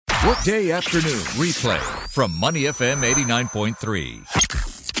Workday Afternoon Replay from Money FM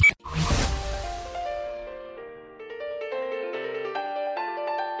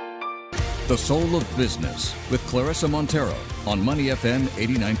 89.3. The Soul of Business with Clarissa Montero on Money FM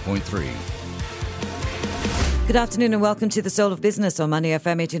 89.3. Good afternoon and welcome to The Soul of Business on Money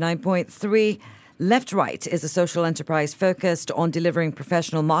FM 89.3. Left Right is a social enterprise focused on delivering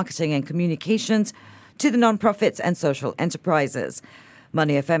professional marketing and communications to the nonprofits and social enterprises.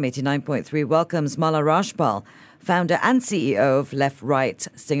 Money FM 89.3 welcomes Mala Rajpal, founder and CEO of Left Right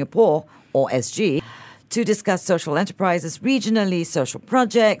Singapore, or SG, to discuss social enterprises regionally, social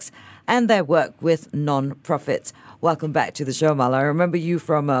projects, and their work with non-profits. Welcome back to the show, Mala. I remember you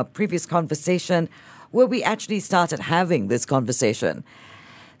from a previous conversation where we actually started having this conversation.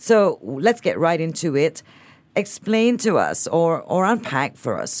 So let's get right into it. Explain to us or unpack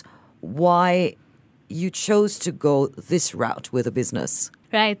for us why you chose to go this route with a business.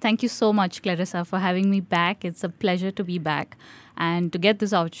 Right. Thank you so much, Clarissa, for having me back. It's a pleasure to be back and to get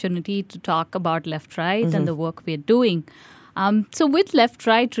this opportunity to talk about Left Right and the work we're doing. So with Left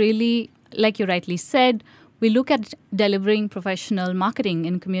Right, really, like you rightly said, we look at delivering professional marketing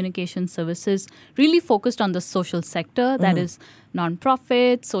and communication services really focused on the social sector, that is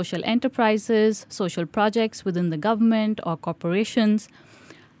non-profit, social enterprises, social projects within the government or corporations.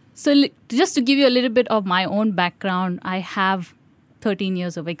 So just to give you a little bit of my own background, I have 13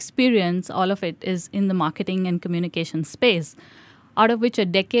 years of experience. All of it is in the marketing and communication space, out of which a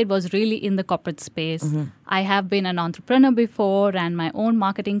decade was really in the corporate space. I have been an entrepreneur before, ran my own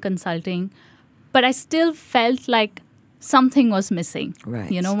marketing consulting, but I still felt like something was missing.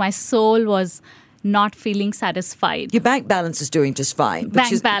 Right. You know, my soul was not feeling satisfied. Your bank balance is doing just fine.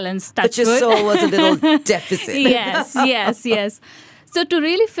 Bank balance, but your soul was a little deficit. Yes. So to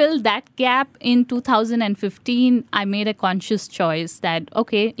really fill that gap in 2015, I made a conscious choice that,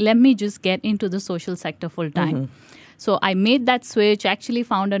 okay, let me just get into the social sector full time. So I made that switch, actually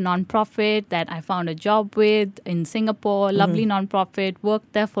found a nonprofit that I found a job with in Singapore, lovely nonprofit,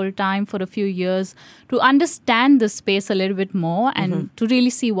 worked there full time for a few years to understand the space a little bit more and to really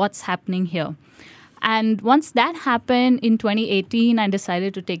see what's happening here. And once that happened in 2018, I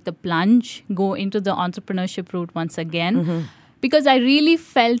decided to take the plunge, go into the entrepreneurship route once again, because I really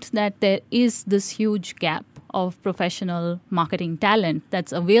felt that there is this huge gap of professional marketing talent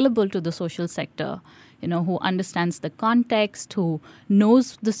that's available to the social sector, you know, who understands the context, who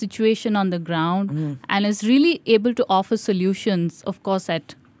knows the situation on the ground, and is really able to offer solutions, of course,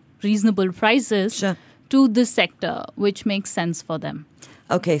 at reasonable prices to this sector, which makes sense for them.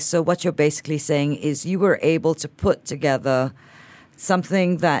 Okay, so what you're basically saying is you were able to put together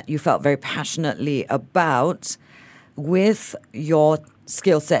something that you felt very passionately about with your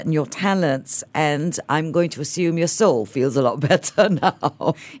skill set and your talents, and I'm going to assume your soul feels a lot better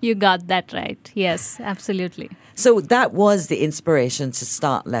now. You got that right. Yes, absolutely. So that was the inspiration to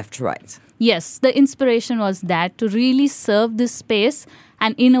start Left Right. Yes, the inspiration was that to really serve this space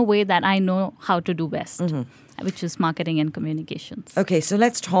and in a way that I know how to do best, which is marketing and communications. Okay, so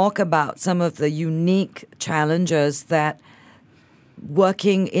let's talk about some of the unique challenges that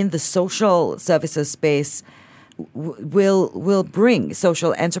working in the social services space will bring.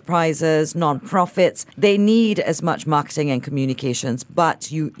 Social enterprises, non-profits, they need as much marketing and communications,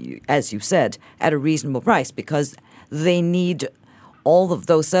 but you, as you said, at a reasonable price, because they need all of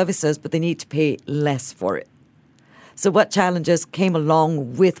those services, but they need to pay less for it. So what challenges came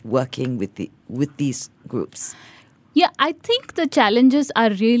along with working with these groups? Yeah, I think the challenges are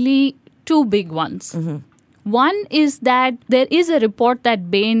really two big ones. One is that there is a report that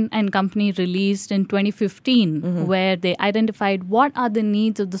Bain and Company released in 2015 where they identified what are the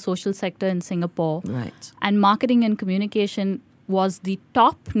needs of the social sector in Singapore. Right. And marketing and communication was the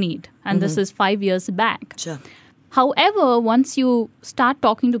top need. And this is 5 years back. Sure. However, once you start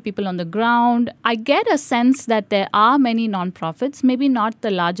talking to people on the ground, I get a sense that there are many nonprofits, maybe not the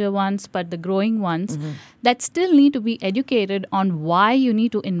larger ones, but the growing ones, that still need to be educated on why you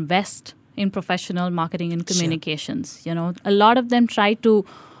need to invest in professional marketing and communications. You know, a lot of them try to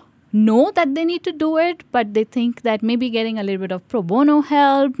know that they need to do it, but they think that maybe getting a little bit of pro bono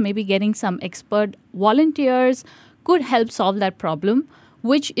help, maybe getting some expert volunteers could help solve that problem,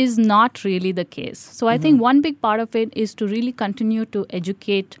 which is not really the case. So I think one big part of it is to really continue to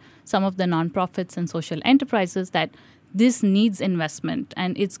educate some of the nonprofits and social enterprises that this needs investment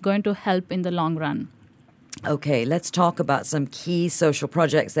and it's going to help in the long run. Okay, let's talk about some key social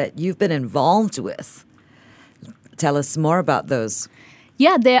projects that you've been involved with. Tell us more about those.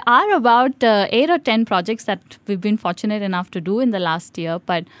 Yeah, there are about 8 or 10 projects that we've been fortunate enough to do in the last year,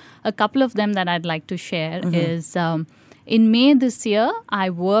 but a couple of them that I'd like to share is in May this year, I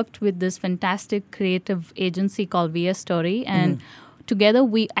worked with this fantastic creative agency called VS Story, and together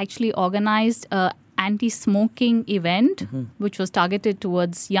we actually organized a anti-smoking event, which was targeted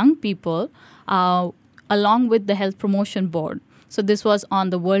towards young people, along with the Health Promotion Board. So this was on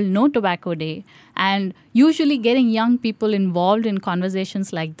the World No Tobacco Day. And usually getting young people involved in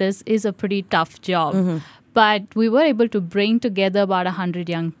conversations like this is a pretty tough job. But we were able to bring together about 100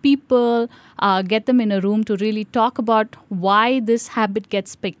 young people, get them in a room to really talk about why this habit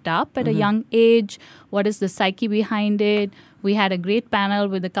gets picked up at a young age, what is the psyche behind it. We had a great panel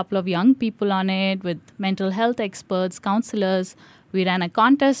with a couple of young people on it, with mental health experts, counselors. We ran a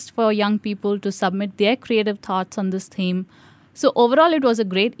contest for young people to submit their creative thoughts on this theme. So overall, it was a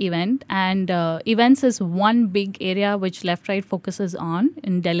great event, and events is one big area which Left Right focuses on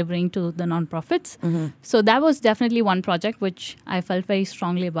in delivering to the nonprofits. So that was definitely one project which I felt very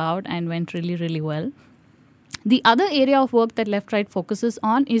strongly about and went really, really well. The other area of work that Left Right focuses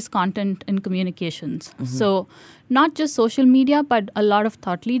on is content and communications. So not just social media, but a lot of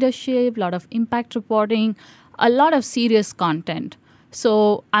thought leadership, a lot of impact reporting, a lot of serious content.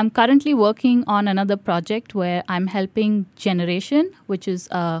 So I'm currently working on another project where I'm helping Generation, which is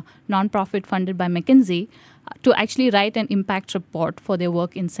a nonprofit funded by McKinsey, to actually write an impact report for their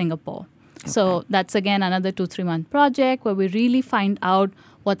work in Singapore. Okay. So that's, again, another 2-3 month project where we really find out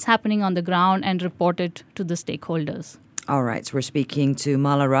what's happening on the ground and report it to the stakeholders. All right. So we're speaking to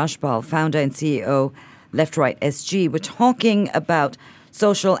Mala Rajpal, founder and CEO, Left Right SG. We're talking about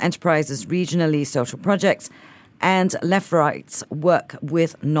social enterprises, regionally social projects, and Left Right's work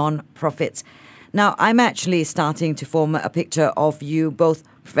with non-profits. Now, I'm actually starting to form a picture of you both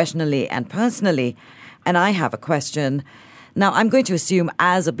professionally and personally, and I have a question. Now, I'm going to assume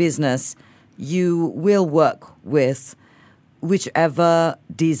as a business, you will work with whichever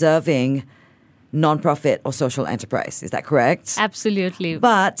deserving non-profit or social enterprise. Is that correct? Absolutely.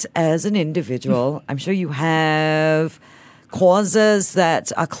 But as an individual, I'm sure you have causes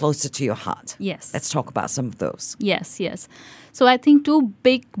that are closer to your heart. Yes. Let's talk about some of those. Yes. So I think two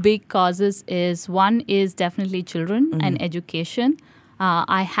big causes is, one is definitely children and education.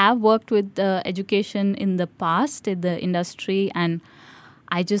 I have worked with education in the past in the industry, and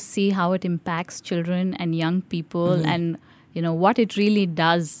I just see how it impacts children and young people and, what it really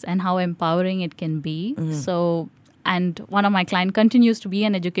does and how empowering it can be. So, and one of my clients continues to be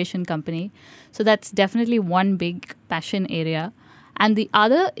an education company. So that's definitely one big passion area. And the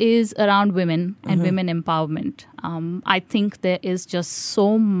other is around women and women empowerment. I think there is just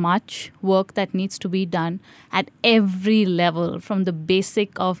so much work that needs to be done at every level, from the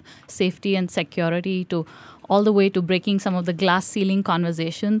basic of safety and security to all the way to breaking some of the glass ceiling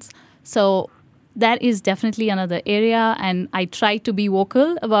conversations. So that is definitely another area. And I try to be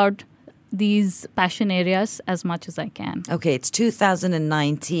vocal about these passion areas as much as I can. Okay, it's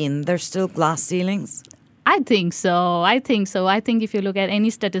 2019. There's still glass ceilings? I think so. I think if you look at any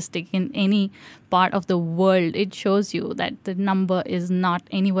statistic in any part of the world, it shows you that the number is not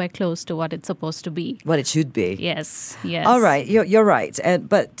anywhere close to what it's supposed to be. What it should be. Yes. All right, you're right.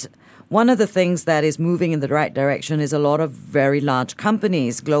 But one of the things that is moving in the right direction is a lot of very large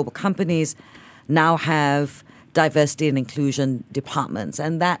companies, global companies, now have diversity and inclusion departments,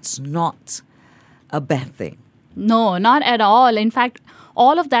 and that's not a bad thing. No, not at all. In fact,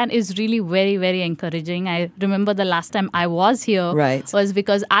 all of that is really very, very encouraging. I remember the last time I was here was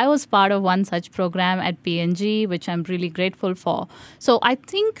because I was part of one such program at P&G, which I'm really grateful for. So I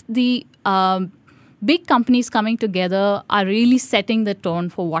think the big companies coming together are really setting the tone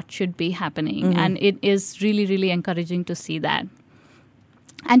for what should be happening. And it is really, really encouraging to see that.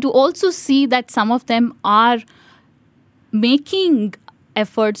 And to also see that some of them are making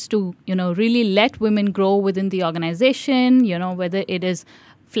efforts to, really let women grow within the organization, whether it is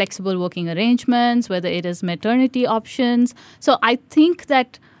flexible working arrangements, whether it is maternity options. So I think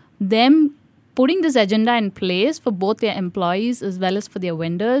that them putting this agenda in place for both their employees as well as for their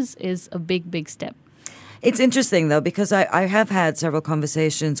vendors is a big step. It's interesting, though, because I have had several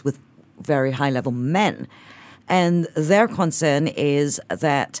conversations with very high-level men, and their concern is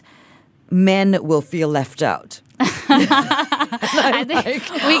that men will feel left out. I think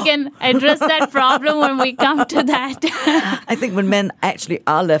we can address that problem when we come to that. I think when men actually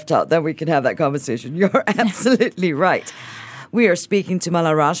are left out, then we can have that conversation. You're absolutely right. We are speaking to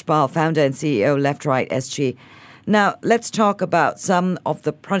Mala Rajpal, founder and CEO, Left Right SG. Now, let's talk about some of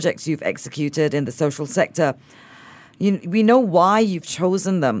the projects you've executed in the social sector. We know why you've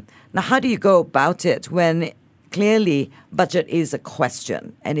chosen them. Now, how do you go about it when clearly budget is a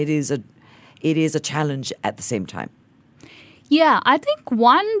question and it is a challenge at the same time? Yeah, I think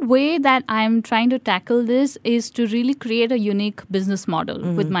one way that I'm trying to tackle this is to really create a unique business model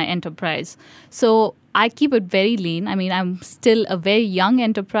with my enterprise. So I keep it very lean. I mean, I'm still a very young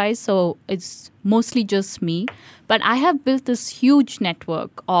enterprise, so it's mostly just me. But I have built this huge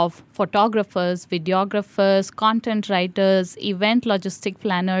network of photographers, videographers, content writers, event logistic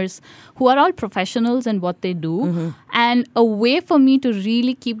planners who are all professionals in what they do. And a way for me to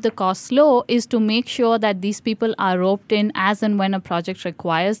really keep the costs low is to make sure that these people are roped in as and when a project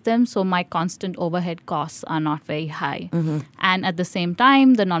requires them, so my constant overhead costs are not very high. And at the same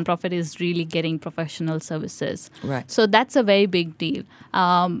time, the nonprofit is really getting professional services. Right. So that's a very big deal.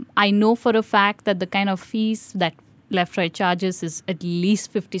 I know for a fact that the kind of fees that Left Right charges is at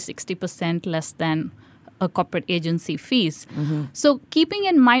least 50-60% less than a corporate agency fees. So keeping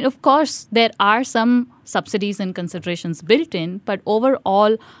in mind, of course, there are some subsidies and considerations built in, but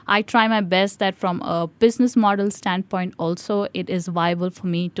overall, I try my best that from a business model standpoint also, it is viable for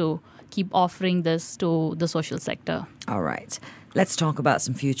me to keep offering this to the social sector. All right. Let's talk about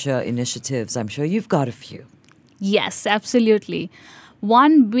some future initiatives. I'm sure you've got a few. Yes, absolutely.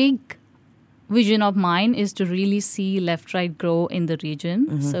 One big vision of mine is to really see Left Right grow in the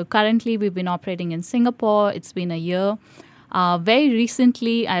region. So currently we've been operating in Singapore. It's been a year. Very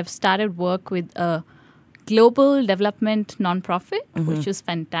recently, I've started work with a global development nonprofit, which is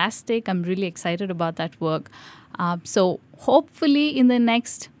fantastic. I'm really excited about that work. So hopefully in the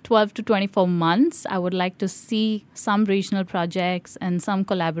next 12 to 24 months, I would like to see some regional projects and some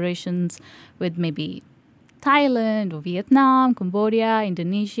collaborations with maybe Thailand or Vietnam, Cambodia,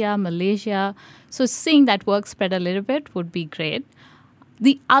 Indonesia, Malaysia. So seeing that work spread a little bit would be great.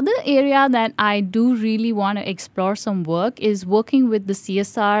 The other area that I do really want to explore some work is working with the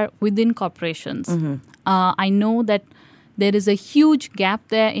CSR within corporations. I know that there is a huge gap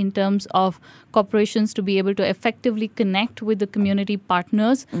there in terms of corporations to be able to effectively connect with the community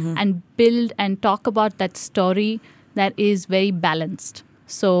partners and build and talk about that story that is very balanced.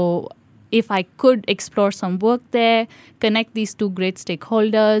 So if I could explore some work there, connect these two great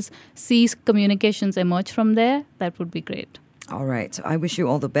stakeholders, see communications emerge from there, that would be great. All right. I wish you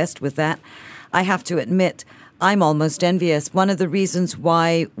all the best with that. I have to admit, I'm almost envious. One of the reasons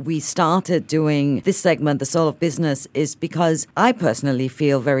why we started doing this segment, The Soul of Business, is because I personally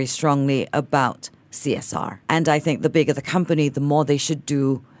feel very strongly about CSR. And I think the bigger the company, the more they should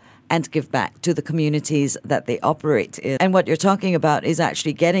do and give back to the communities that they operate in. And what you're talking about is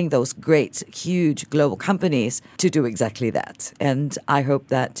actually getting those great, huge global companies to do exactly that. And I hope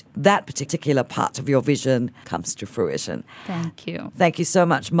that that particular part of your vision comes to fruition. Thank you. Thank you so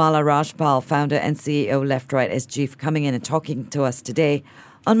much, Mala Rajpal, founder and CEO Left Right SG, for coming in and talking to us today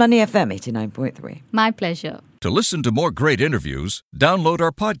on Money FM 89.3. My pleasure. To listen to more great interviews, download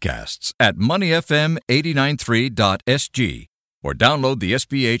our podcasts at moneyfm893.sg or download the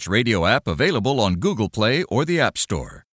SPH radio app available on Google Play or the App Store.